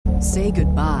Say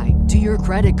goodbye to your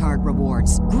credit card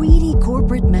rewards. Greedy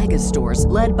corporate mega stores,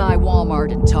 led by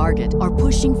Walmart and Target, are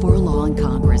pushing for a law in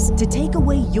Congress to take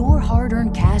away your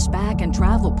hard-earned cash back and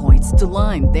travel points to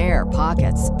line their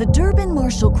pockets. The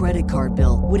Durbin-Marshall credit card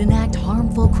bill would enact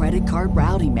harmful credit card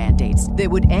routing mandates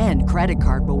that would end credit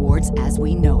card rewards as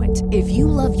we know it. If you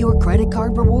love your credit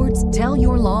card rewards, tell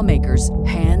your lawmakers,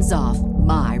 hands off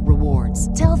my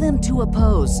rewards. Tell them to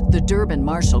oppose the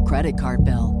Durbin-Marshall credit card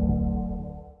bill.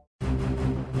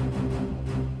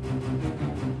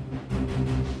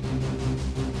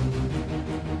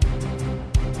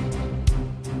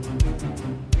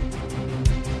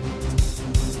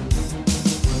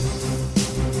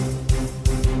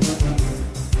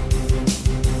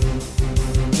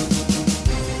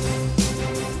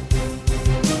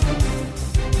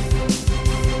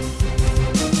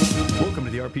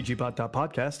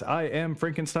 ROGBOT.Podcast. I am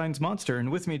Frankenstein's monster, and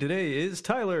with me today is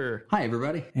Tyler. Hi,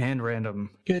 everybody. And Random.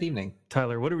 Good evening.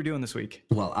 Tyler, what are we doing this week?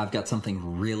 Well, I've got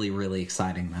something really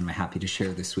exciting I'm happy to share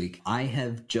this week. I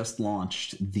have just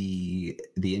launched the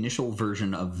initial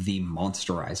version of the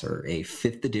Monsterizer, a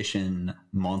 5th edition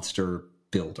monster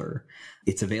builder.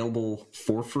 It's available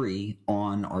for free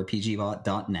on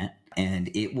RPGBot.net, and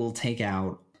it will take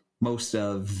out most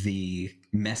of the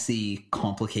messy,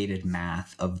 complicated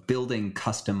math of building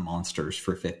custom monsters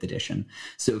for 5th edition.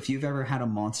 So if you've ever had a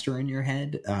monster in your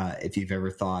head, if you've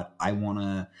ever thought, I want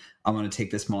to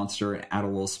take this monster and add a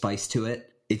little spice to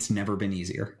it, it's never been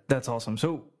easier. That's awesome.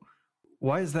 So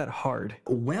why is that hard?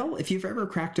 Well, if you've ever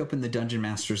cracked open the Dungeon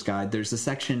Master's Guide, there's a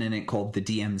section in it called the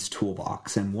DM's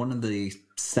Toolbox, and one of the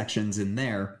sections in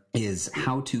there is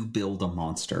how to build a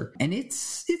monster. And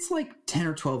it's like 10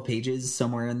 or 12 pages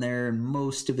somewhere in there, and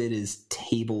most of it is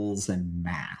tables and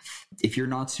math. If you're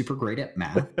not super great at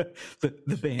math,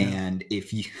 the bane. And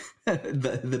if you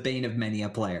the bane of many a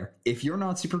player. If you're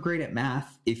not super great at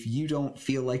math, if you don't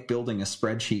feel like building a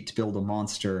spreadsheet to build a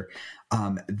monster,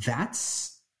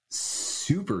 that's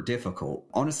super difficult.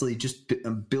 Honestly, just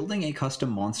building a custom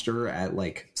monster at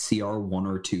like CR 1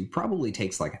 or 2 probably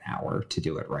takes like an hour to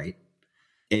do it right.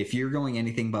 If you're going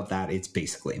anything above that, it's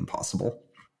basically impossible.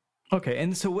 Okay,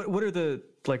 and so what are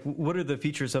the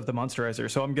features of the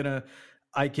Monsterizer? So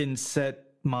I can set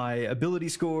my ability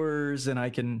scores, and I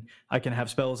can have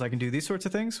spells, I can do these sorts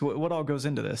of things. What all goes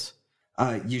into this?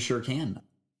 You sure can.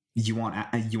 You want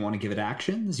to give it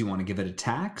actions, you want to give it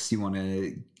attacks, you want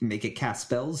to make it cast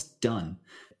spells, done.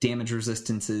 Damage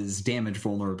resistances, damage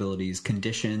vulnerabilities,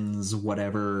 conditions,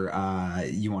 whatever,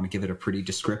 you want to give it a pretty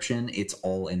description, it's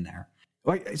all in there.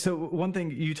 So one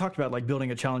thing you talked about, like building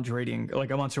a challenge rating,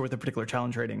 like a monster with a particular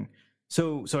challenge rating.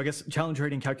 So I guess challenge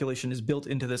rating calculation is built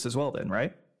into this as well then,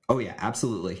 right? Oh yeah,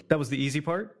 absolutely. That was the easy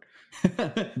part?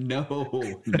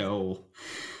 No.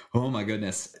 Oh my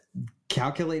goodness.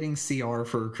 Calculating CR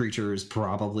for a creature is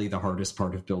probably the hardest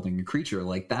part of building a creature.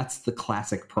 Like, that's the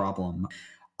classic problem.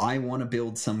 I want to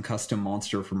build some custom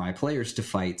monster for my players to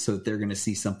fight so that they're going to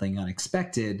see something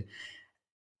unexpected.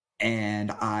 And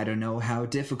I don't know how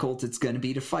difficult it's going to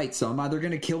be to fight. So I'm either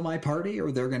going to kill my party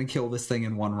or they're going to kill this thing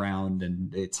in one round,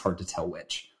 and it's hard to tell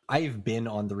which. I've been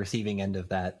on the receiving end of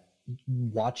that,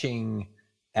 watching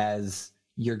as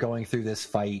you're going through this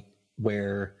fight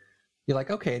where you're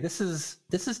like, okay, this is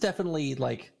definitely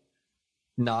like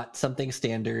not something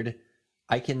standard.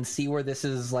 I can see where this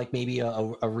is like maybe a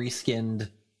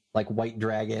reskinned like white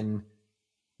dragon,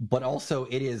 but also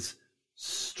it is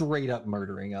straight up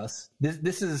murdering us.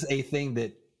 This is a thing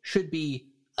that should be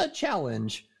a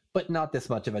challenge, but not this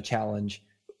much of a challenge.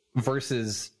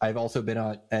 Versus, I've also been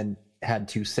on and had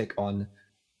to sick on,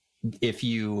 if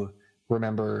you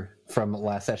remember from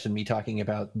last session, me talking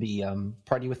about the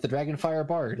party with the Dragonfire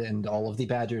Bard and all of the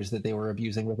badgers that they were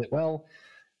abusing with it. Well,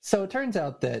 so it turns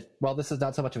out that while this is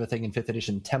not so much of a thing in 5th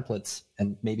edition, templates,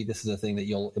 and maybe this is a thing that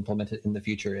you'll implement it in the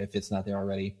future if it's not there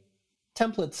already,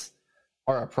 templates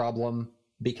are a problem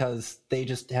because they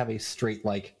just have a straight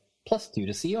like +2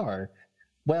 to CR.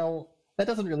 Well, that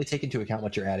doesn't really take into account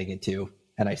what you're adding it to,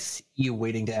 and I see you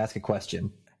waiting to ask a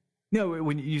question. No,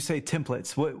 when you say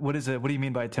templates, what is it? What do you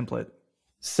mean by a template?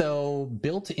 So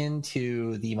built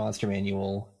into the monster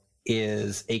manual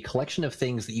is a collection of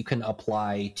things that you can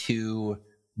apply to,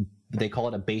 they call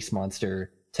it a base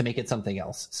monster, to make it something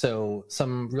else. So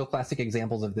some real classic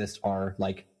examples of this are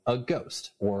like a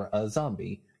ghost or a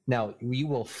zombie. Now, you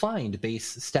will find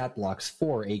base stat blocks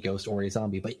for a ghost or a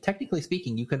zombie, but technically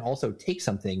speaking, you can also take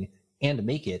something and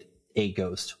make it a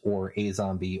ghost or a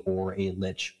zombie or a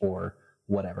lich or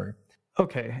whatever.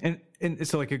 Okay, and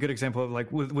so like a good example of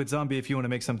like with zombie, if you want to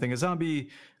make something a zombie,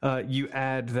 you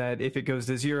add that if it goes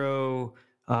to 0,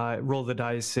 roll the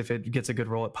dice. If it gets a good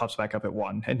roll, it pops back up at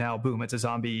 1. And now, boom, it's a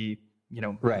zombie,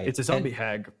 Right. It's a zombie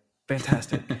hag.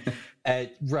 Fantastic.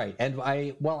 Right. And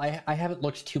I haven't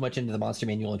looked too much into the monster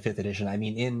manual in 5th edition. I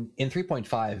mean, in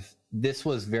 3.5, this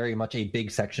was very much a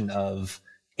big section of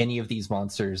any of these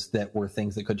monsters that were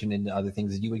things that could turn into other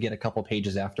things. You would get a couple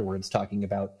pages afterwards talking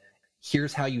about,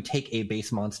 here's how you take a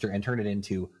base monster and turn it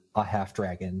into a half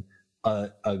dragon,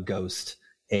 a ghost,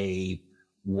 a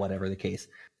whatever the case.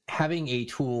 Having a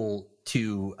tool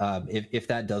to, if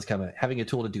that does come out, having a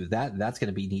tool to do that, that's going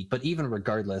to be neat. But even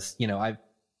regardless,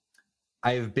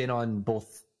 I've been on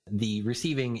both the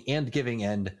receiving and giving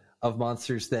end of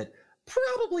monsters that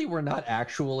probably were not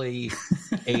actually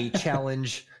a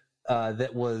challenge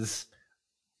that was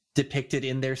depicted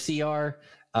in their CR.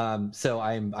 So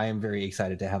I am very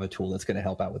excited to have a tool that's going to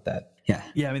help out with that.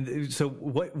 Yeah. I mean, so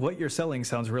what you're selling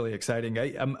sounds really exciting.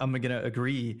 I'm going to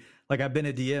agree. Like, I've been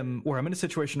a DM where I'm in a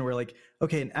situation where, like,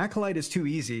 okay, an acolyte is too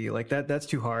easy. Like that's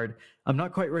too hard. I'm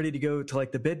not quite ready to go to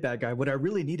like the bid bad guy. What I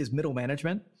really need is middle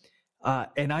management.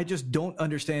 And I just don't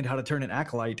understand how to turn an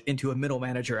acolyte into a middle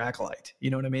manager acolyte.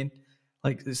 You know what I mean?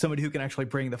 Like somebody who can actually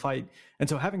bring the fight. And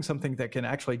so having something that can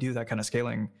actually do that kind of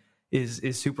scaling is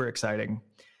super exciting.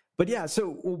 But yeah,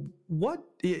 so what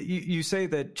you say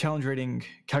that challenge rating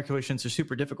calculations are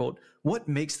super difficult. What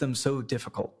makes them so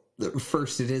difficult?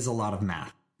 First, it is a lot of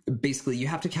math. Basically, you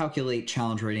have to calculate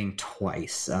challenge rating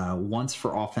twice, once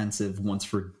for offensive, once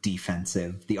for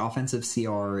defensive. The offensive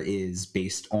CR is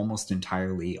based almost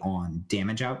entirely on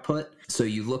damage output. So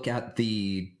you look at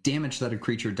the damage that a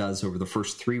creature does over the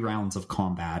first 3 rounds of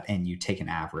combat, and you take an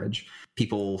average.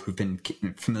 People who've been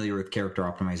familiar with character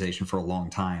optimization for a long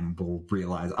time will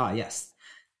realize, yes,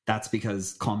 that's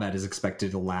because combat is expected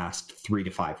to last 3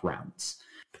 to 5 rounds.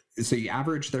 So you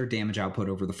average their damage output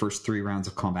over the first 3 rounds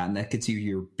of combat, and that gets you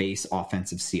your base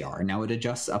offensive CR. Now it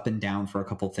adjusts up and down for a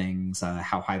couple things,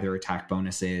 how high their attack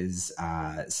bonus is,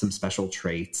 some special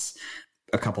traits,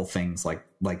 a couple things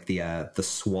like the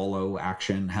swallow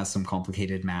action has some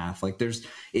complicated math. Like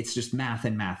it's just math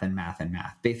and math and math and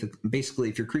math. Basically,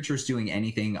 if your creature is doing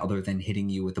anything other than hitting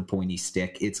you with a pointy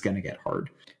stick, it's going to get hard.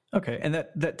 Okay, and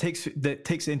that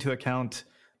takes into account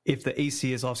if the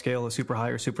AC is off scale, a super high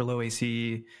or super low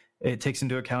AC. It takes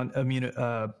into account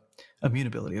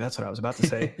immunability. That's what I was about to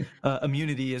say.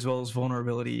 Immunity as well as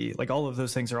vulnerability. Like all of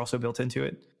those things are also built into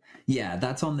it. Yeah,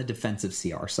 that's on the defensive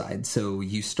CR side. So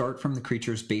you start from the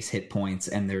creature's base hit points,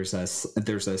 and there's a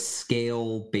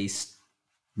scale based.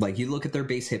 Like you look at their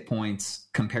base hit points,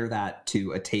 compare that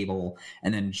to a table,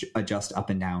 and then adjust up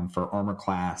and down for armor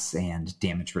class and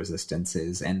damage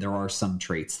resistances. And there are some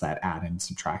traits that add and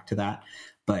subtract to that.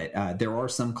 But there are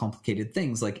some complicated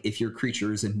things, like if your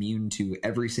creature is immune to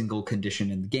every single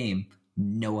condition in the game,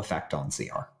 no effect on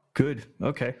CR. Good.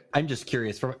 Okay. I'm just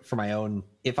curious for my own,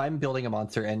 if I'm building a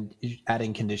monster and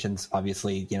adding conditions,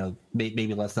 obviously,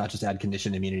 maybe let's not just add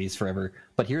condition immunities forever.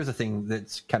 But here's a thing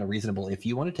that's kind of reasonable. If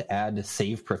you wanted to add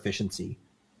save proficiency,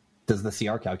 does the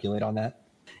CR calculate on that?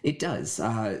 It does.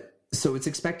 So it's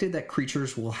expected that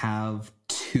creatures will have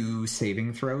 2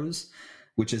 saving throws,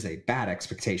 which is a bad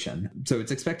expectation. So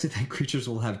it's expected that creatures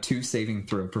will have 2 saving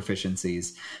throw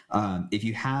proficiencies. If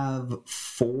you have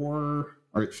 4,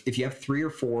 or if you have 3 or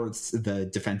 4, the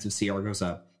defensive CR goes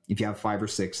up. If you have 5 or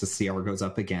 6, the CR goes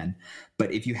up again.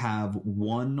 But if you have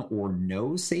 1 or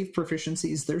no save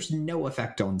proficiencies, there's no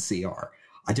effect on CR.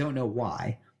 I don't know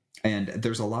why. And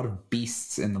there's a lot of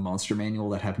beasts in the monster manual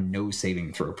that have no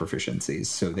saving throw proficiencies,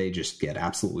 so they just get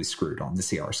absolutely screwed on the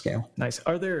CR scale. Nice.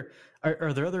 Are there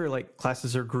other like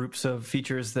classes or groups of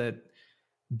features that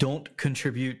don't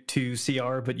contribute to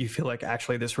CR, but you feel like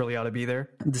actually this really ought to be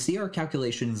there? The CR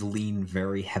calculations lean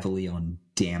very heavily on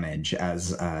damage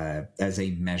as a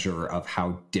measure of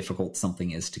how difficult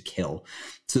something is to kill.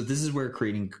 So this is where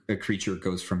creating a creature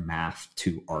goes from math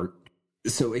to art.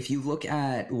 So if you look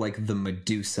at like the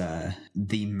Medusa,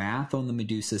 the math on the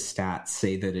Medusa stats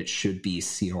say that it should be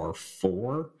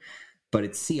CR4, but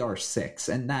it's CR6.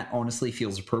 And that honestly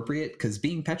feels appropriate because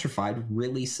being petrified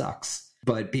really sucks.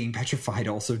 But being petrified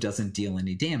also doesn't deal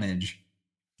any damage.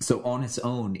 So on its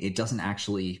own, it doesn't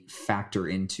actually factor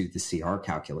into the CR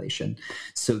calculation.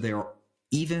 So there,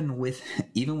 even with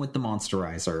the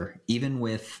Monsterizer, even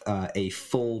with a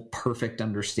full perfect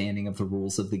understanding of the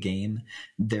rules of the game,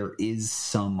 there is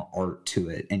some art to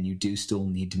it, and you do still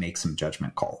need to make some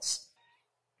judgment calls.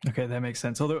 Okay, that makes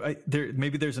sense. Although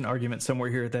maybe there's an argument somewhere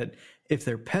here that if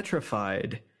they're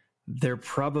petrified, they're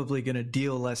probably going to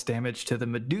deal less damage to the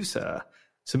Medusa.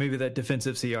 So maybe that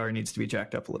defensive CR needs to be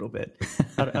jacked up a little bit.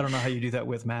 I don't know how you do that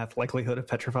with math, likelihood of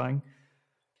petrifying.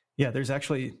 Yeah, there's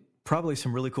actually probably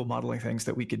some really cool modeling things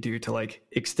that we could do to like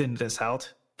extend this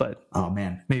out But oh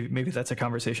man, maybe that's a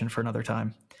conversation for another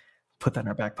time. Put that in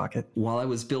our back pocket. While I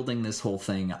was building this whole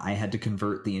thing, I had to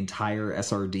convert the entire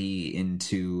SRD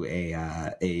into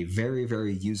a very,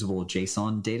 very usable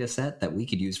JSON data set that we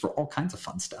could use for all kinds of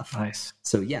fun stuff. Nice.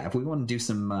 So yeah, if we want to do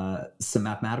some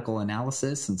mathematical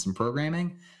analysis and some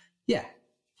programming, yeah,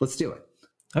 let's do it.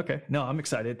 Okay. No, I'm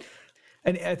excited.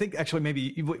 And I think actually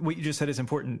maybe what you just said is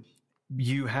important.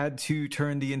 You had to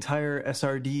turn the entire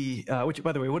SRD, which,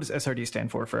 by the way, what does SRD stand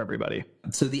for everybody?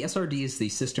 So the SRD is the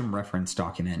system reference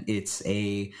document. It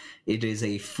is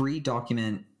a free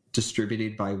document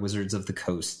distributed by Wizards of the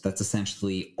Coast. That's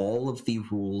essentially all of the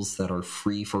rules that are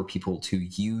free for people to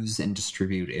use and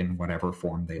distribute in whatever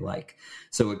form they like.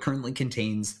 So it currently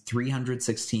contains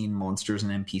 316 monsters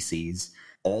and NPCs,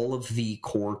 all of the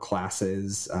core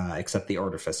classes except the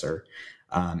Artificer,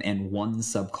 and one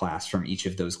subclass from each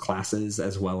of those classes,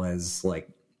 as well as like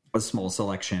a small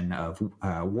selection of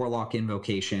Warlock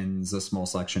invocations, a small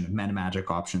selection of meta magic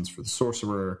options for the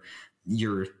Sorcerer,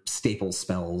 your staple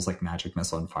spells like Magic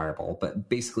Missile and Fireball. But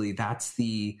basically that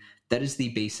is the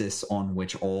basis on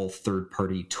which all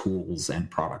third-party tools and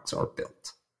products are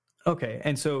built. Okay,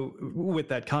 and so with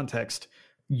that context,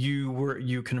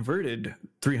 you converted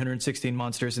 316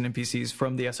 monsters and NPCs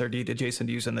from the SRD to JSON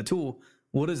to use in the tool.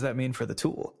 What does that mean for the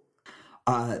tool?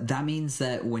 That means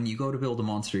that when you go to build a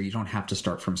monster, you don't have to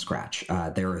start from scratch.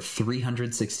 There are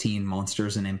 316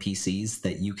 monsters and NPCs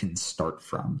that you can start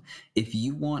from. If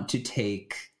you want to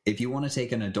take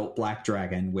an adult black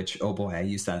dragon, which, oh boy, I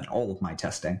use that in all of my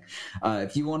testing.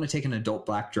 If you want to take an adult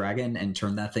black dragon and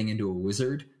turn that thing into a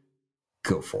wizard,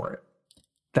 go for it.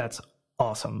 That's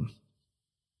awesome.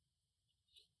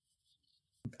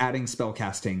 Adding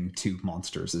spellcasting to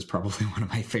monsters is probably one of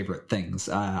my favorite things.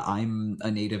 I'm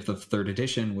a native of 3rd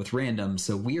edition with random,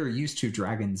 so we are used to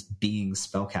dragons being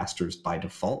spellcasters by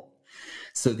default.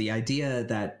 So the idea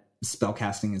that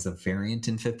spellcasting is a variant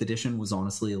in 5th edition was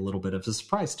honestly a little bit of a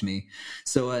surprise to me.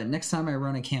 So next time I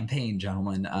run a campaign,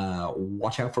 gentlemen,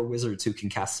 watch out for wizards who can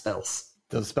cast spells.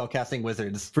 Those spellcasting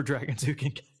wizards. For dragons who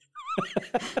can...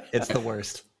 It's the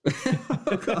worst.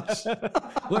 Oh, gosh.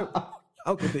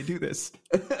 How could they do this?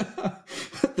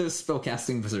 Those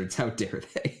spellcasting wizards, how dare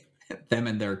they? Them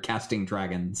and their casting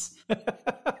dragons.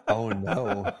 Oh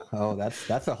no. Oh,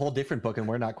 that's a whole different book, and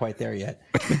we're not quite there yet.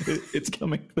 It's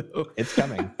coming, though. It's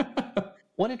coming.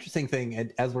 One interesting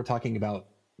thing, as we're talking about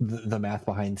the math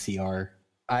behind CR,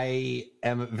 I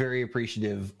am very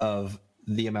appreciative of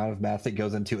the amount of math that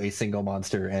goes into a single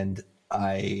monster, and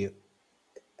I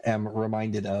am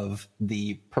reminded of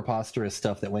the preposterous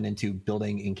stuff that went into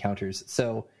building encounters.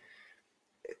 So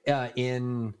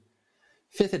in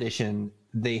 5th edition,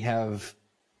 they have,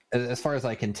 as far as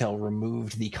I can tell,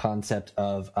 removed the concept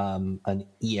of an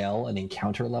EL, an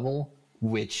encounter level,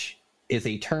 which is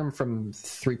a term from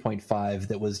 3.5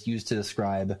 that was used to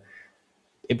describe,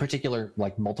 in particular,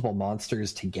 like multiple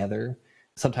monsters together.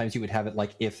 Sometimes you would have it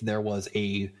like if there was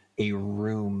a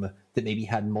room that maybe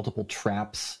had multiple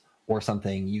traps or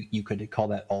something, you could call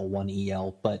that all one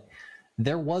EL. But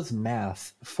there was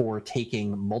math for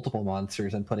taking multiple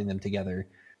monsters and putting them together.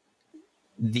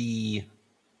 The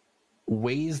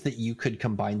ways that you could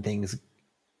combine things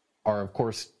are, of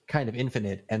course, kind of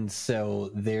infinite. And so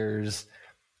there's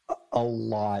a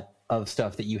lot of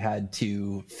stuff that you had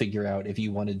to figure out if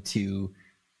you wanted to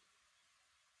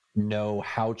know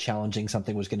how challenging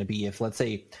something was going to be. If, let's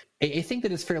say, a thing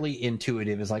that is fairly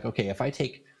intuitive is like, okay, if I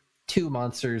take 2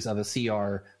 monsters of a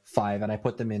CR5 and I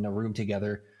put them in a room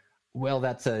together, well,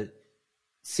 that's a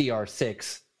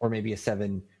CR6 or maybe a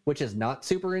 7, which is not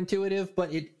super intuitive.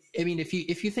 But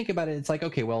if you think about it, it's like,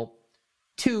 okay, well,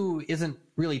 2 isn't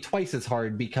really twice as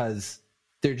hard because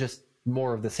they're just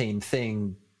more of the same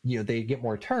thing. You know, they get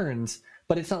more turns,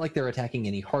 but it's not like they're attacking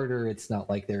any harder. It's not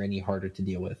like they're any harder to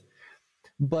deal with.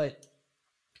 But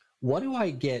what do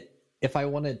I get if I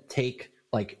want to take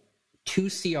like 2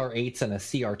 CR8s and a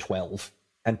CR12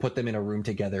 and put them in a room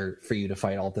together for you to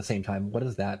fight all at the same time? What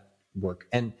does that work?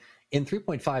 And in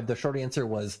 3.5, the short answer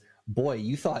was, boy,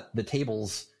 you thought the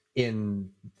tables in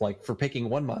like for picking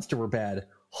one monster were bad.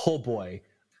 Oh boy,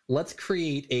 let's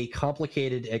create a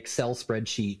complicated Excel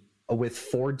spreadsheet with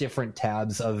 4 different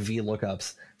tabs of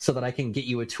VLOOKUPs so that I can get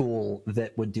you a tool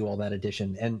that would do all that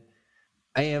addition. And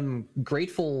I am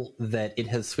grateful that it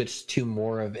has switched to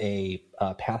more of a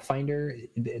Pathfinder.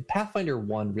 Pathfinder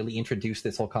 1 really introduced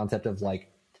this whole concept of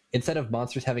like, instead of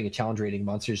monsters having a challenge rating,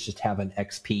 monsters just have an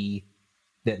XP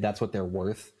that's what they're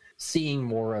worth. Seeing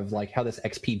more of like how this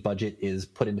XP budget is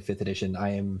put into 5th edition,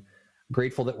 I am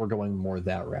grateful that we're going more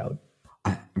that route.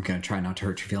 I'm going to try not to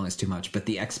hurt your feelings too much, but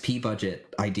the XP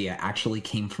budget idea actually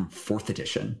came from 4th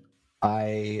edition.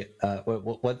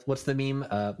 What's the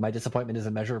meme? My disappointment is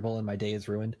immeasurable and my day is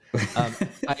ruined.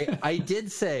 I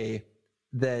did say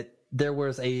that there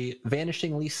was a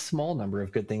vanishingly small number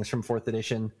of good things from 4th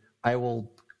edition. I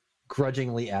will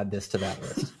grudgingly add this to that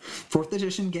list. 4th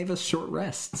edition gave us short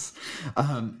rests.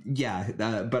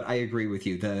 But I agree with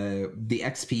you. The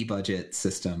XP budget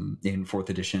system in 4th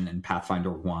edition and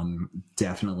Pathfinder 1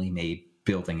 definitely made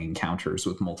building encounters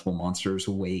with multiple monsters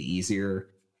way easier.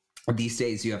 These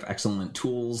days, you have excellent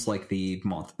tools like the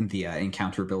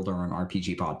encounter builder on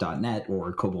RPGBot.net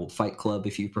or Kobold Fight Club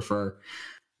if you prefer.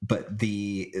 But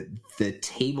the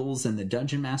tables and the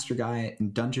Dungeon Master's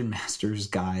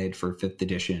Guide for 5th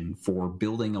edition for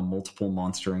building a multiple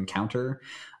monster encounter,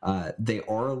 they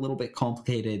are a little bit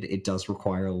complicated. It does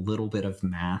require a little bit of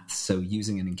math, so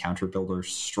using an encounter builder is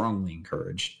strongly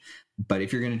encouraged. But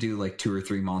if you're going to do like 2 or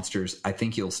 3 monsters, I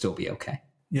think you'll still be okay.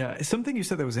 Yeah, something you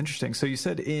said that was interesting. So you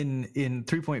said in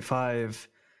 3.5,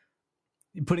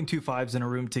 putting 2 5s in a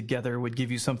room together would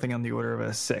give you something on the order of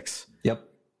a 6. Yep.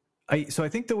 So I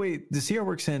think the way the CR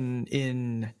works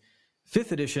in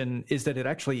 5th edition is that it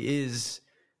actually is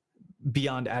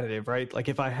beyond additive, right? Like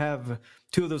if I have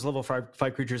 2 of those level 5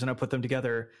 creatures and I put them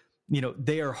together,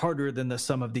 they are harder than the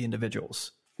sum of the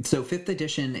individuals. So 5th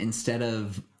edition, instead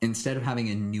of having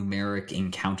a numeric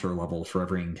encounter level for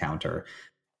every encounter,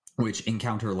 which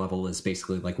encounter level is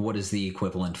basically like what is the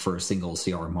equivalent for a single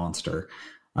CR monster,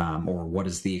 or what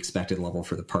is the expected level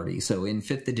for the party. So in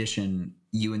 5th edition,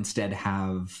 you instead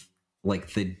have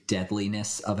like the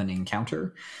deadliness of an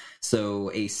encounter. So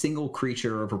a single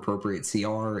creature of appropriate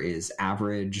CR is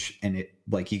average, and it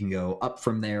like you can go up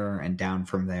from there and down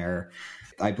from there.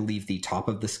 I believe the top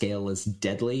of the scale is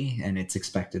deadly, and it's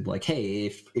expected like, hey,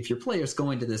 if your players go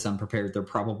into this unprepared, they're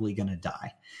probably going to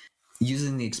die.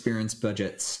 Using the experience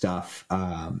budget stuff,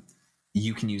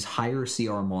 you can use higher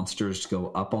CR monsters to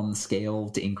go up on the scale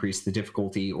to increase the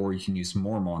difficulty, or you can use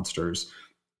more monsters.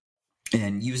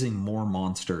 And using more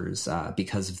monsters,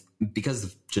 because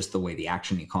of just the way the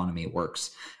action economy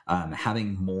works,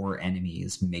 having more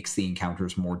enemies makes the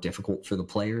encounters more difficult for the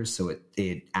players, so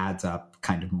it adds up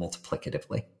kind of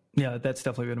multiplicatively. Yeah, that's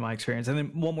definitely been my experience. And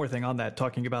then one more thing on that,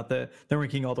 talking about the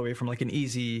ranking all the way from like an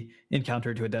easy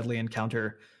encounter to a deadly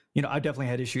encounter. I've definitely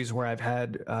had issues where I've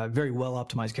had very well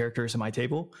optimized characters in my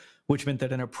table, which meant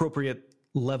that an appropriate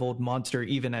leveled monster,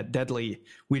 even at deadly,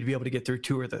 we'd be able to get through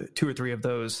 2 or 3 of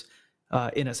those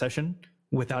in a session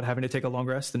without having to take a long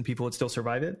rest, and people would still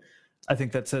survive it. I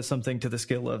think that says something to the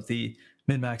skill of the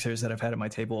min-maxers that I've had at my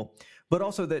table. But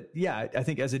also that, yeah, I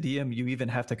think as a DM, you even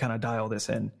have to kind of dial this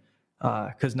in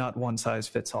because not one size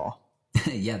fits all.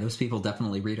 Yeah, those people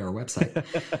definitely read our website.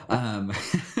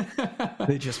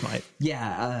 They just might.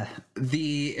 Yeah,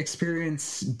 the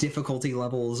experience difficulty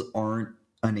levels aren't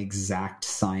an exact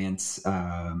science.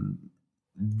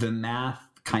 The math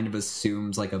kind of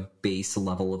assumes like a base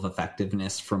level of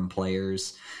effectiveness from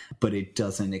players, but it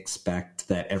doesn't expect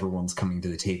that everyone's coming to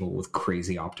the table with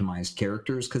crazy optimized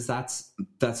characters, because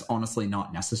that's honestly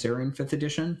not necessary in 5th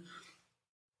edition.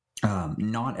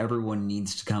 Not everyone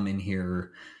needs to come in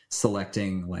here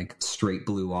selecting like straight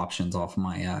blue options off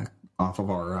of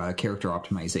our character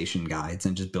optimization guides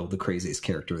and just build the craziest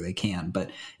character they can.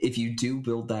 But if you do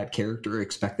build that character,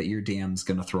 expect that your DM's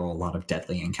going to throw a lot of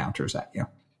deadly encounters at you.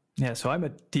 Yeah, so I'm a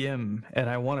DM and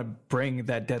I want to bring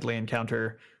that deadly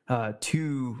encounter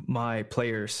to my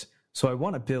players. So I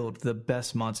want to build the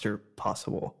best monster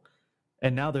possible.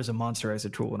 And now there's a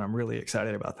Monsterizer tool, and I'm really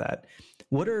excited about that.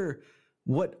 What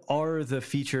are the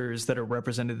features that are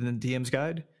represented in the DM's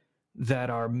guide that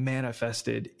are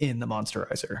manifested in the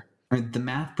Monsterizer? The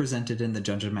math presented in the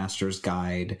Dungeon Master's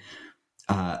Guide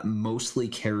mostly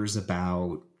cares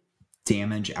about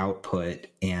damage output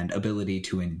and ability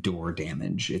to endure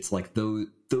damage. It's like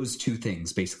those 2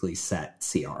 things basically set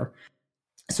CR.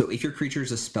 So if your creature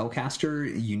is a spellcaster,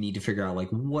 you need to figure out like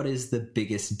what is the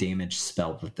biggest damage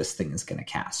spell that this thing is going to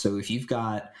cast. So if you've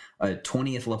got a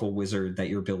 20th level wizard that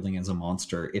you're building as a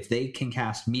monster, if they can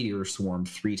cast Meteor Swarm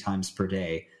 3 times per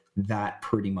day, that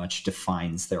pretty much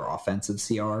defines their offensive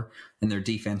CR. And their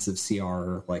defensive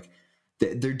CR, like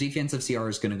their defensive CR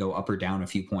is going to go up or down a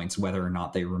few points whether or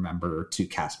not they remember to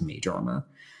cast Mage Armor.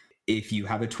 If you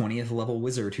have a 20th level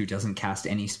wizard who doesn't cast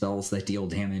any spells that deal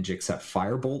damage except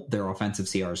Firebolt, their offensive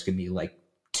CR is going to be like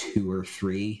 2 or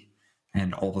 3,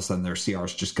 and all of a sudden their CR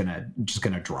is just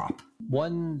gonna drop.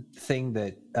 One thing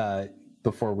that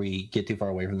before we get too far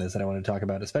away from this that I want to talk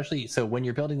about, especially so when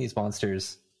you're building these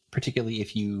monsters, particularly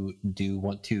if you do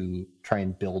want to try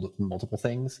and build multiple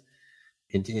things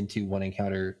into one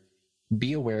encounter,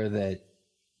 be aware that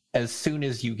as soon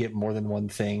as you get more than one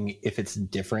thing, if it's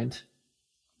different,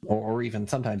 or even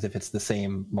sometimes if it's the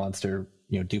same monster,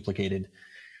 duplicated,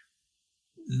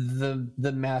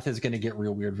 the math is going to get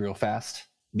real weird real fast,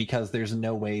 because there's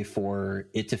no way for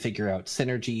it to figure out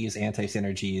synergies,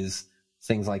 anti-synergies,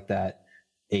 things like that.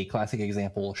 A classic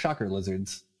example, shocker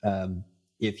lizards.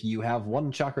 If you have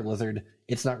one shocker lizard,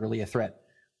 it's not really a threat.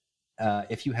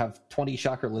 If you have 20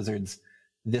 shocker lizards,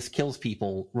 this kills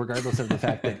people, regardless of the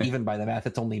fact that even by the math,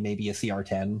 it's only maybe a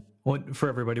CR10. For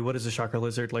everybody, what is a shocker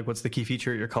lizard? Like, what's the key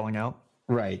feature you're calling out?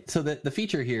 Right. So the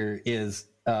feature here is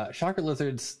shocker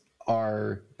lizards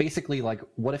are basically like,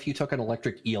 what if you took an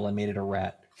electric eel and made it a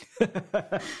rat?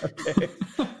 Okay.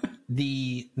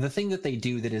 The thing that they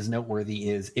do that is noteworthy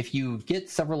is if you get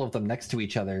several of them next to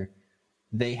each other,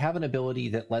 they have an ability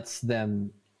that lets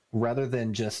them, rather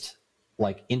than just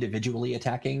like individually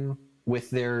attacking with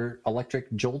their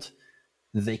electric jolt,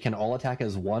 they can all attack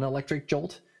as one electric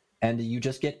jolt, and you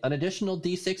just get an additional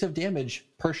d6 of damage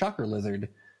per shocker lizard.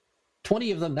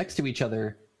 20 of them next to each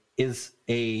other is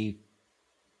a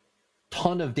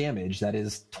ton of damage. That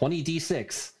is 20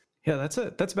 d6. Yeah, that's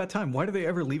a bad time. Why do they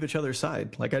ever leave each other's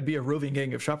side? Like, I'd be a roving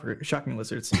gang of shocking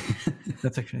lizards.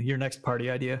 That's actually your next party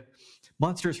idea.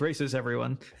 Monstrous races,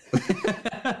 everyone.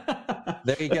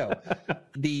 There you go.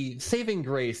 The saving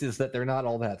grace is that they're not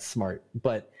all that smart,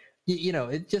 but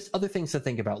it just other things to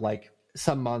think about. Like,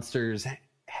 some monsters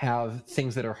have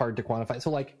things that are hard to quantify. So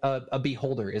like a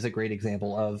beholder is a great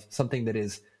example of something that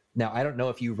is, now I don't know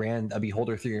if you ran a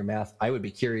beholder through your math. I would be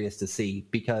curious to see,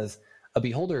 because a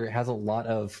beholder has a lot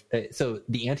of, so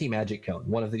the anti-magic cone,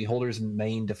 one of the beholder's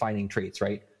main defining traits,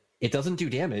 right? It doesn't do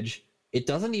damage. It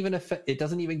doesn't even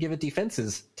give it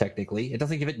defenses, technically. It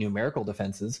doesn't give it numerical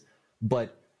defenses,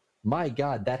 but my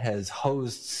God, that has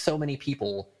hosed so many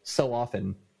people so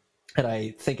often. And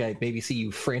I think I maybe see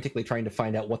you frantically trying to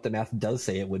find out what the math does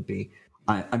say it would be.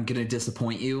 I'm going to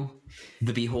disappoint you.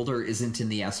 The beholder isn't in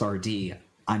the SRD.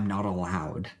 I'm not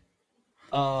allowed.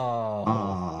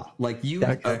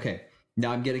 Okay.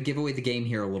 Now I'm going to give away the game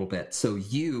here a little bit. So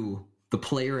you, the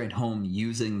player at home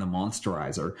using the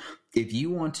Monsterizer, if you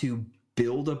want to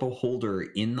build a beholder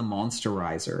in the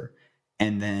Monsterizer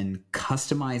and then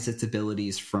customize its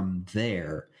abilities from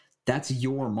there, that's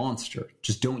your monster.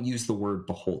 Just don't use the word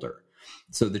beholder.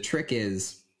 So the trick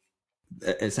is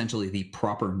essentially the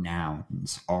proper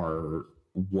nouns are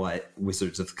what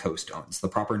Wizards of the Coast owns, the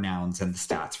proper nouns and the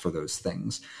stats for those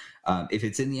things. If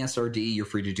it's in the SRD, you're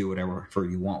free to do whatever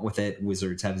you want with it.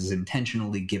 Wizards has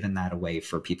intentionally given that away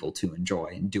for people to enjoy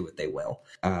and do what they will.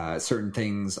 Certain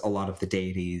things, a lot of the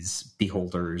deities,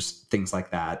 beholders, things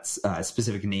like that,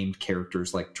 specific named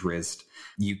characters like Drizzt,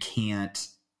 you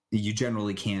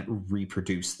generally can't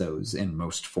reproduce those in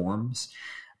most forms.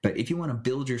 But if you want to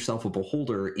build yourself a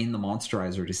beholder in the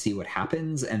Monsterizer to see what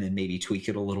happens, and then maybe tweak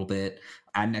it a little bit,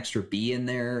 add an extra bee in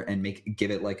there and give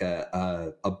it like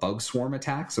a bug swarm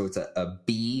attack. So it's a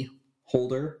bee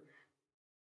holder.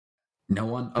 No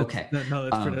one? Okay.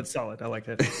 No, that's solid. I like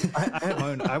that. I had my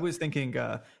own. I was thinking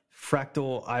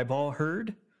fractal eyeball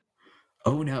herd.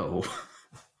 Oh no.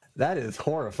 That is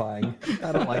horrifying.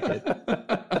 I don't like it.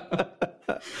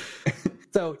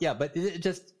 So yeah, but it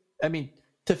just,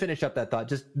 to finish up that thought,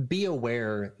 just be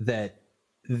aware that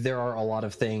there are a lot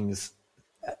of things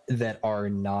that are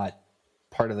not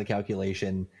part of the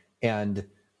calculation. And,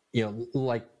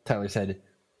 like Tyler said,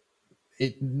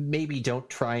 maybe don't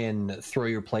try and throw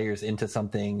your players into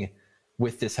something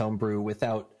with this homebrew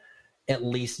without at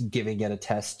least giving it a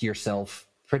test yourself,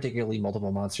 particularly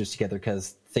multiple monsters together,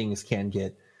 because things can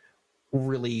get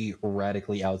really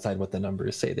radically outside what the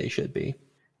numbers say they should be.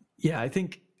 Yeah, I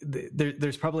think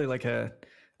there's probably like a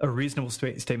reasonable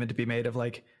statement to be made of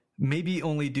like, maybe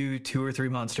only do 2 or 3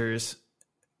 monsters,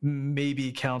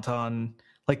 maybe count on,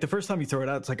 like, the first time you throw it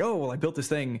out, it's like, oh, well, I built this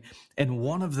thing and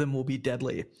one of them will be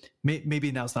deadly.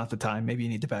 Maybe now's not the time. Maybe you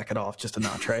need to back it off just a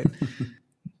notch, right?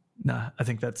 Nah, I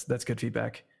think that's good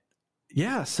feedback.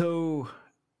 Yeah, so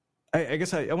I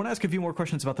guess I want to ask a few more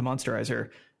questions about the Monsterizer.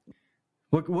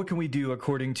 What can we do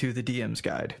according to the DM's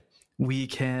guide? We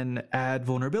can add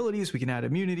vulnerabilities, we can add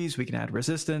immunities, we can add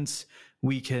resistance,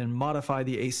 we can modify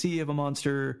the AC of a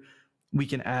monster, we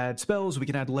can add spells, we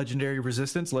can add legendary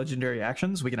resistance, legendary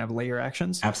actions, we can have layer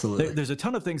actions. Absolutely. There's a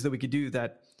ton of things that we could do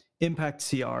that impact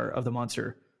CR of the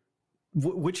monster.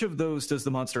 Which of those does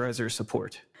the Monsterizer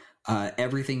support?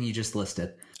 Everything you just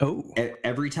listed. Oh.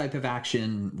 Every type of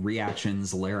action,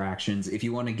 reactions, lair actions. If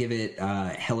you want to give it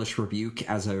Hellish Rebuke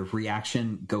as a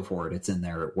reaction, go for it. It's in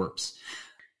there. It works.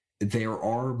 there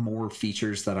are more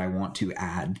features that I want to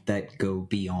add that go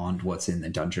beyond what's in the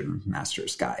Dungeon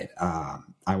Master's Guide.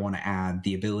 I want to add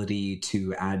the ability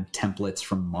to add templates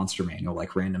from Monster Manual,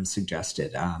 like Random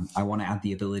suggested. I want to add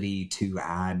the ability to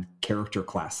add character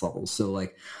class levels. So,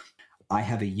 like, I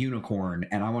have a unicorn,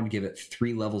 and I want to give it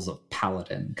 3 levels of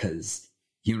Paladin, because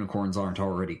unicorns aren't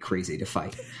already crazy to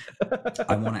fight.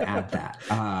 I want to add that.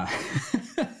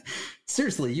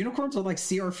 Seriously, unicorns are like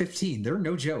CR 15. They're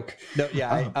no joke. No,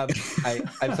 yeah,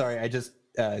 I'm sorry. I just,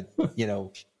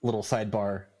 little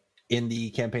sidebar. In the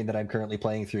campaign that I'm currently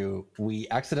playing through, we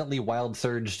accidentally wild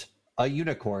surged a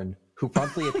unicorn who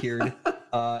promptly appeared,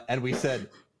 and we said,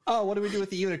 "Oh, what do we do with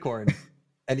the unicorn?"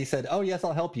 And he said, "Oh, yes,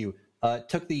 I'll help you."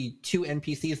 Took the 2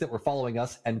 NPCs that were following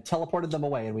us and teleported them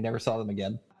away, and we never saw them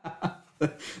again.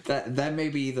 That may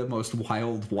be the most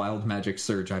wild magic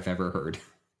surge I've ever heard.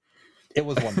 It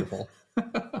was wonderful.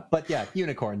 But yeah,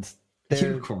 unicorns.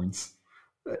 Unicorns.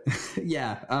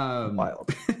 Yeah.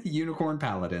 Wild. Unicorn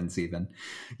paladins even.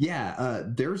 Yeah.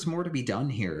 There's more to be done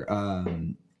here.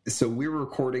 So we're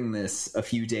recording this a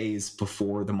few days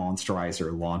before the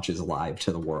Monsterizer launches live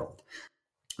to the world.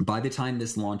 By the time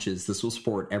this launches, this will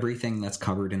support everything that's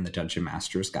covered in the Dungeon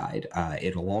Master's Guide.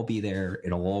 It'll all be there.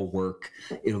 It'll all work.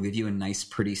 It'll give you a nice,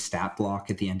 pretty stat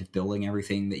block at the end of building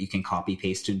everything that you can copy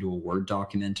paste into a Word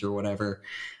document or whatever.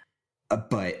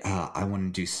 But I want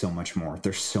to do so much more.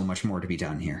 There's so much more to be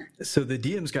done here. So the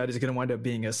DM's Guide is going to wind up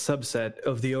being a subset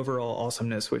of the overall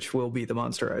awesomeness, which will be the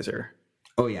Monsterizer.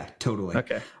 Oh, yeah, totally.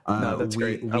 Okay. No, that's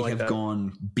great. We have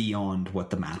gone beyond what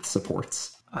the math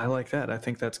supports. I like that. I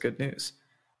think that's good news.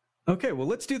 Okay, well,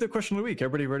 let's do the question of the week.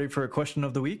 Everybody ready for a question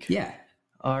of the week? Yeah.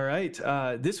 All right.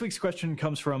 This week's question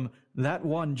comes from that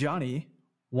one Johnny,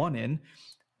 one in.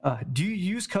 Do you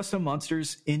use custom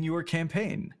monsters in your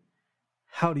campaign?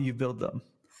 How do you build them?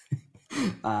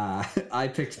 I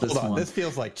picked this one. This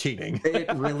feels like cheating.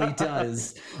 It really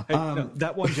does. Hey, no,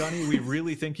 that one, Johnny, we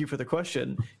really thank you for the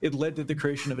question. It led to the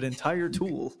creation of an entire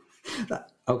tool.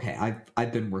 Okay,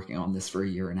 I've been working on this for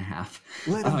 1.5 years.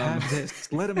 Let him have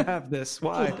this. Let him have this.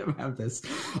 Why? Let him have this.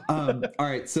 All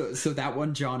right, so that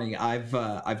one, Johnny, I've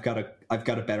got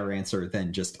a better answer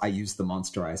than just I use the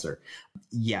Monsterizer.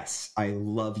 Yes, I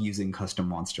love using custom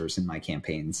monsters in my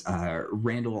campaigns.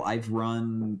 Randall, I've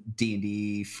run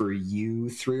D&D for you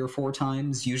 3 or 4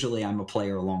 times. Usually, I'm a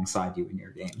player alongside you in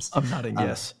your games. I'm nodding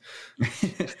yes.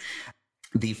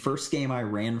 The first game I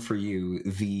ran for you,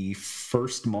 the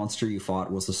first monster you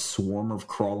fought was a swarm of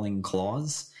crawling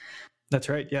claws. That's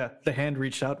right, yeah. The hand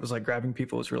reached out, was like grabbing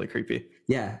people. It was really creepy.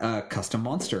 Yeah, custom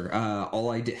monster. All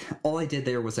I did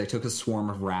there was I took a swarm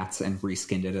of rats and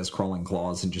reskinned it as crawling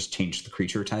claws and just changed the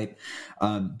creature type.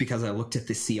 Because I looked at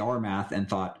the CR math and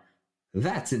thought,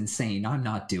 that's insane. I'm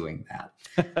not doing that.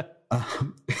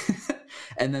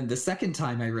 And then the second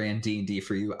time I ran D&D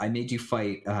for you, I made you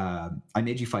fight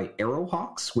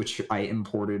Arrowhawks, which I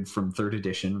imported from 3rd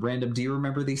edition. Random, do you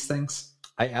remember these things?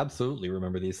 I absolutely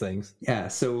remember these things. Yeah,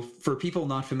 so for people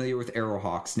not familiar with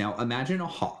Arrowhawks, now imagine a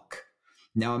hawk.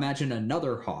 Now imagine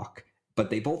another hawk, but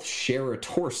they both share a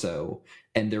torso,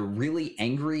 and they're really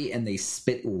angry, and they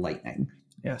spit lightning.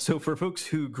 Yeah, so for folks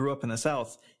who grew up in the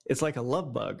South, it's like a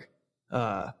love bug,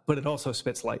 but it also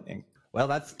spits lightning. Well,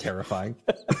 that's terrifying.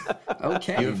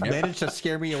 Okay. You've managed to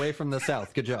scare me away from the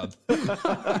South. Good job.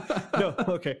 No,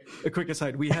 okay. A quick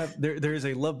aside. We have, there is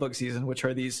a love bug season, which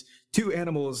are these 2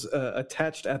 animals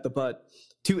attached at the butt,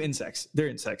 2 insects. They're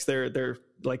insects. They're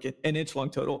like an inch long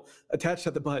total, attached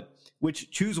at the butt,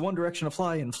 which choose one direction to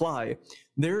fly and fly.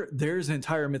 There's an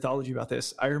entire mythology about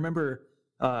this. I remember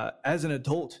as an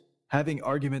adult having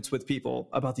arguments with people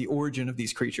about the origin of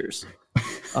these creatures.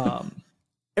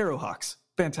 Arrowhawks.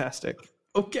 Fantastic.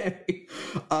 Okay.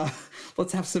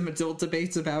 Let's have some adult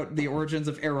debates about the origins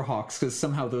of Arrowhawks, because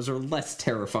somehow those are less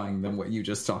terrifying than what you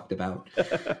just talked about.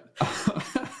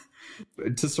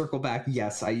 To circle back,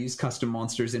 yes, I use custom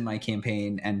monsters in my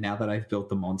campaign, and now that I've built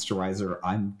the Monsterizer,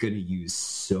 I'm going to use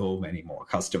so many more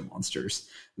custom monsters.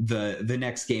 The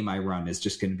next game I run is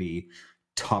just going to be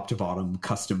top to bottom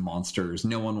custom monsters.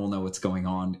 No one will know what's going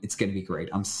on. It's going to be great.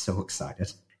 I'm so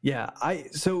excited. Yeah,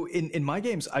 so in my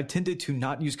games, I tended to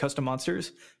not use custom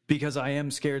monsters because I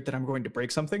am scared that I'm going to break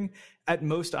something. At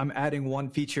most, I'm adding one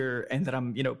feature and that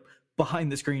I'm,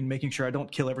 behind the screen, making sure I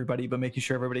don't kill everybody, but making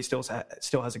sure everybody still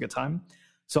has a good time.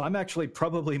 So I'm actually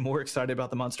probably more excited about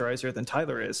the Monsterizer than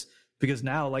Tyler is, because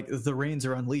now, like, the reins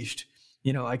are unleashed.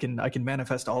 I can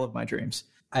manifest all of my dreams.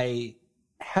 I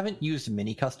haven't used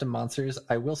many custom monsters.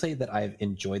 I will say that I've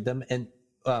enjoyed them. And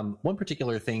one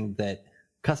particular thing that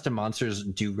custom monsters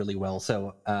do really well.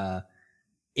 So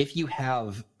if you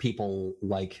have people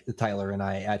like Tyler and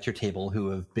I at your table who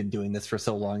have been doing this for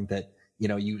so long that, you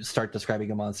know, you start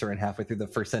describing a monster and halfway through the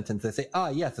first sentence they say,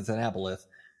 yes, it's an aboleth.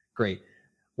 Great.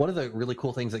 One of the really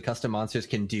cool things that custom monsters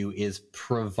can do is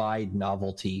provide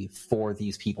novelty for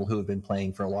these people who have been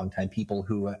playing for a long time, people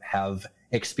who have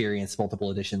experienced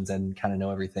multiple editions and kind of know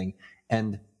everything.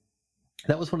 And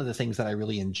that was one of the things that I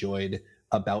really enjoyed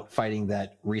about fighting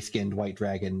that reskinned white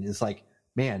dragon is like,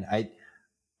 man,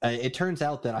 it turns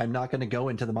out that I'm not going to go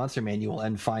into the monster manual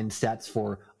and find stats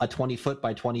for a 20-foot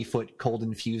by 20-foot cold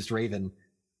infused raven.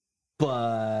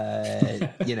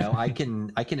 But, you know, I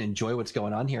can enjoy what's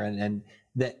going on here. And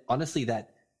that honestly,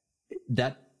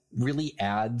 that really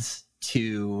adds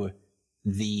to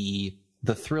the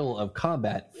thrill of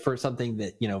combat for something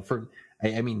that, you know,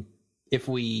 I mean, if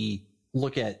we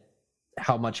look at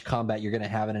how much combat you're going to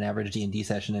have in an average D&D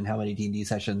session and how many D&D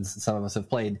sessions some of us have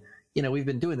played, you know, we've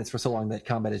been doing this for so long that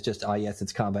combat is just, yes,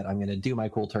 it's combat. I'm going to do my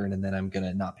cool turn and then I'm going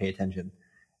to not pay attention.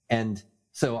 And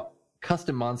so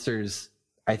custom monsters,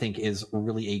 I think, is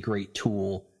really a great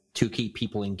tool to keep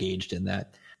people engaged in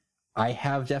that. I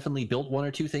have definitely built one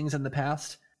or two things in the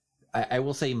past. I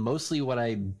will say mostly what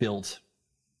I built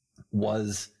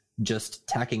was just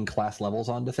tacking class levels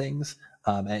onto things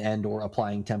and or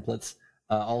applying templates.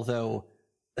 Although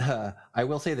I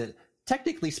will say that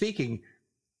technically speaking,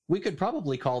 we could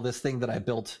probably call this thing that I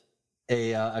built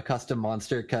a custom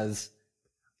monster because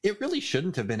it really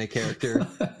shouldn't have been a character.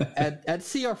 at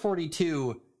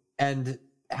CR42 and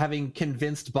having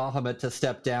convinced Bahamut to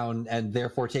step down and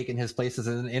therefore taken his place as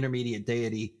an intermediate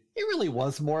deity, it really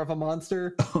was more of a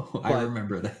monster. I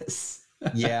remember this.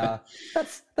 Yeah,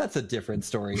 that's a different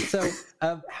story. So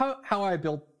how I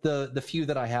built the few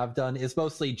that I have done is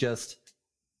mostly just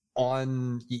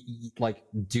on like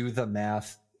do the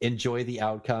math, enjoy the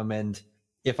outcome, and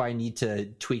if I need to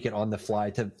tweak it on the fly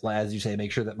to, as you say,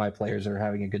 make sure that my players are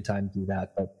having a good time, do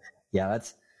that. But yeah,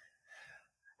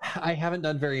 I haven't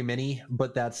done very many,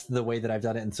 but that's the way that I've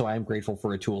done it. And so I'm grateful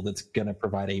for a tool that's going to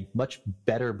provide a much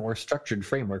better, more structured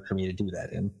framework for me to do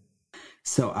that in.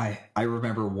 So I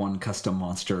remember one custom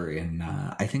monster in,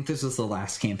 I think this was the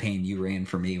last campaign you ran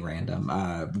for me,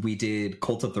 Random. We did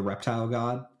Cult of the Reptile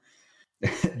God.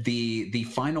 The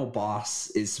final boss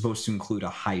is supposed to include a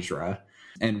Hydra,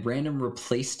 and Random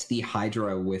replaced the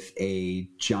Hydra with a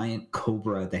giant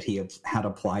cobra that he had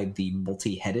applied the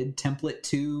multi-headed template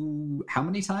to how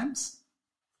many times?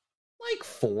 Like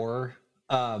 4.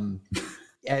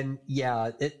 And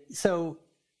yeah, so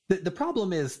the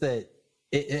problem is that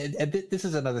this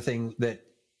is another thing that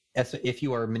if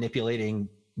you are manipulating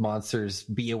monsters,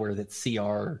 be aware that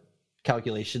CR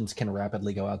calculations can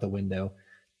rapidly go out the window.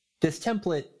 This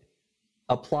template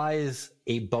applies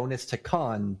a bonus to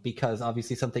con because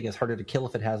obviously something is harder to kill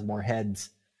if it has more heads.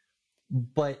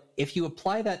 But if you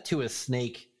apply that to a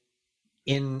snake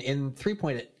in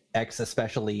 3.x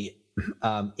especially,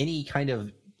 any kind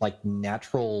of like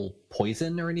natural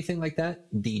poison or anything like that,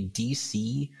 the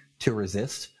DC to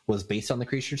resist was based on the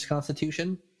creature's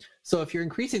constitution. So if you're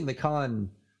increasing the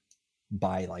con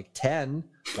by like 10,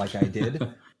 like I did,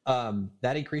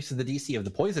 that increases the DC of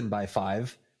the poison by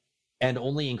 5 and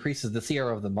only increases the CR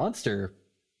of the monster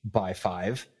by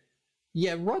 5.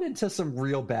 Yeah, run into some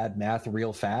real bad math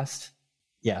real fast.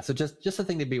 Yeah, so just a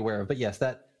thing to be aware of. But yes,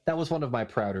 that was one of my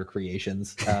prouder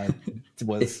creations.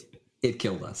 It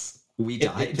killed us. We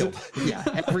died. Yeah,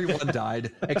 everyone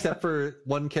died except for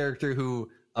one character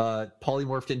who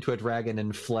polymorphed into a dragon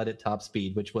and fled at top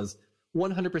speed, which was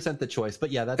 100% the choice. But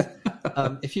yeah, that's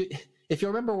if you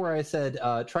remember where I said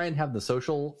try and have the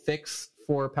social fix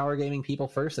for power gaming people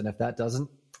first, and if that doesn't,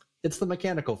 it's the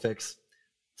mechanical fix.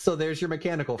 So there's your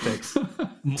mechanical fix.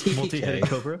 Multi-headed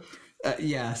cobra.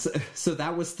 Yeah, so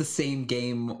that was the same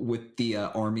game with the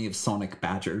army of sonic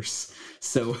badgers.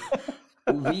 So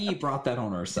we brought that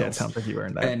on ourselves. Yeah, it sounds like you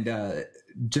earned that. And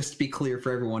just to be clear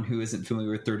for everyone who isn't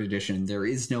familiar with 3rd edition, there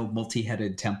is no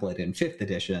multi-headed template in 5th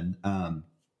edition.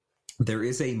 There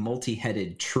is a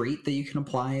multi-headed trait that you can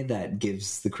apply that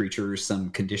gives the creature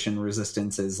some condition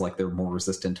resistances, like they're more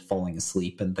resistant to falling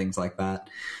asleep and things like that.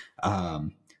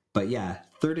 But yeah,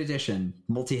 3rd edition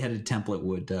multi-headed template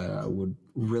would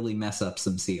really mess up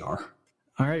some CR.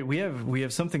 All right, we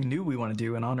have something new we want to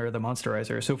do in honor of the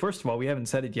Monsterizer. So first of all, we haven't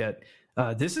said it yet.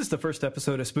 This is the first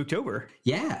episode of Spooktober.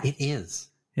 Yeah, it is.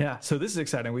 Yeah, so this is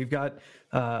exciting. We've got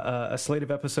a slate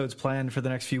of episodes planned for the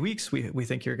next few weeks. We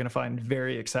think you're going to find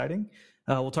very exciting.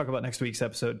 We'll talk about next week's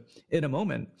episode in a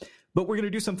moment. But we're going to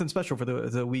do something special for the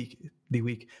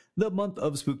month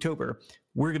of Spooktober.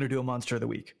 We're going to do a Monster of the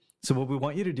Week. So what we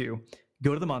want you to do,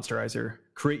 go to the Monsterizer,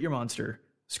 create your monster,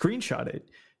 screenshot it,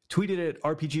 tweet it at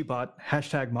RPGBot,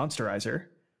 #Monsterizer,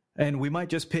 And we might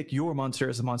just pick your monster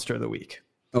as the monster of the week.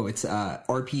 Oh, it's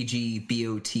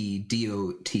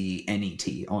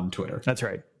RPGBOT.net on Twitter. That's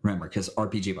right. Remember, because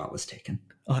RPGBot was taken.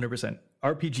 100%.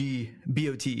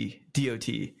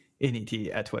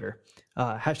 RPGBOT.net at Twitter.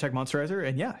 Hashtag Monsterizer.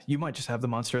 And yeah, you might just have the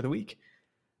monster of the week.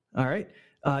 All right.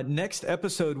 Next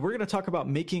episode, we're going to talk about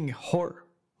making horror.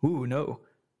 Ooh, no.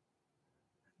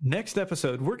 Next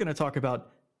episode, we're going to talk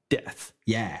about death.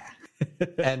 Yeah.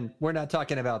 And we're not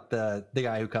talking about the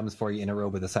guy who comes for you in a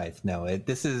robe with a scythe. No,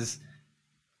 this is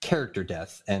character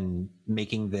death and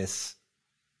making this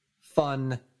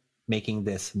fun, making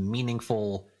this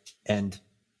meaningful, and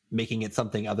making it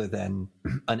something other than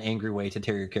an angry way to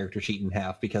tear your character sheet in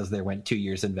half because there went 2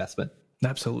 years investment.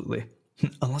 Absolutely.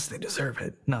 Unless they deserve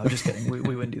it. No, just kidding.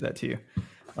 we wouldn't do that to you.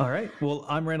 All right. Well,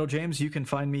 I'm Randall James. You can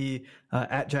find me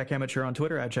at Jack Amateur on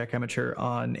Twitter, at Jack Amateur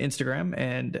on Instagram,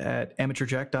 and at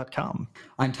amateurjack.com.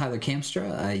 I'm Tyler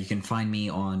Kamstra. You can find me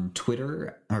on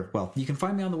Twitter, you can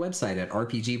find me on the website at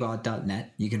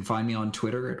RPGBot.net. You can find me on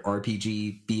Twitter at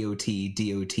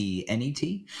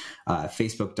RPGBOT.net,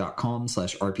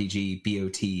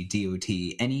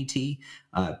 Facebook.com/RPGBOT.net,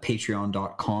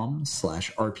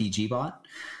 Patreon.com/RPGBot.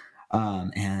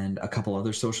 And a couple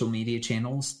other social media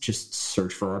channels. Just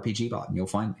search for RPGBot and you'll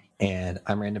find me. And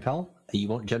I'm Randall Pell. You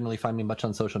won't generally find me much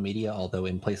on social media, although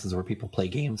in places where people play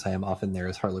games, I am often there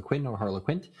as Harlequin or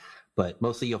Harlequint. But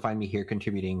mostly you'll find me here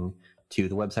contributing to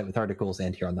the website with articles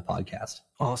and here on the podcast.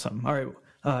 Awesome. All right.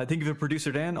 Thank you for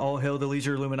producer Dan. All hail the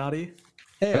Leisure Illuminati.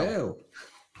 Hail.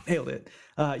 Hailed it.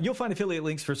 You'll find affiliate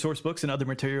links for source books and other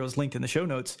materials linked in the show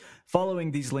notes.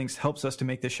 Following these links helps us to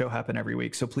make this show happen every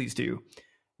week, so please do.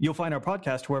 You'll find our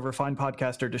podcast wherever fine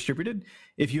podcasts are distributed.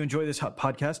 If you enjoy this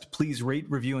podcast, please rate,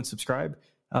 review, and subscribe.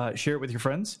 Share it with your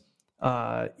friends.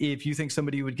 If you think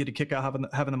somebody would get a kick out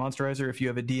having the Monsterizer, if you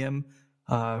have a DM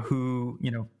who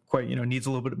needs a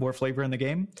little bit more flavor in the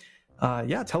game,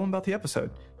 tell them about the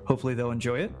episode. Hopefully they'll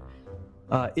enjoy it.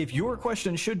 If your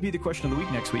question should be the question of the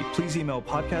week next week, please email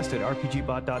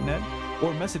podcast@rpgbot.net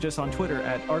or message us on Twitter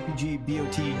at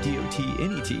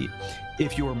rpgbot.net.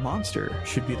 If your monster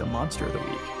should be the monster of the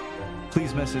week,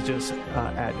 please message us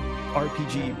at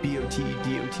rpgbot.net,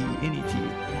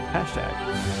 hashtag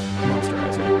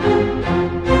Monsterizer.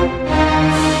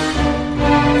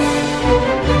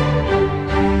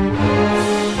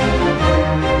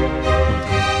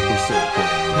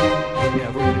 Yeah,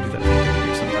 we're going to do that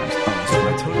sometimes. I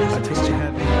totally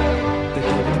had the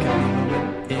David Kennedy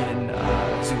moment in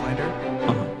Zoolander.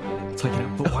 It's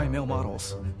like, but why male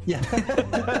models? Yeah.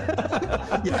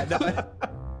 Yeah. No,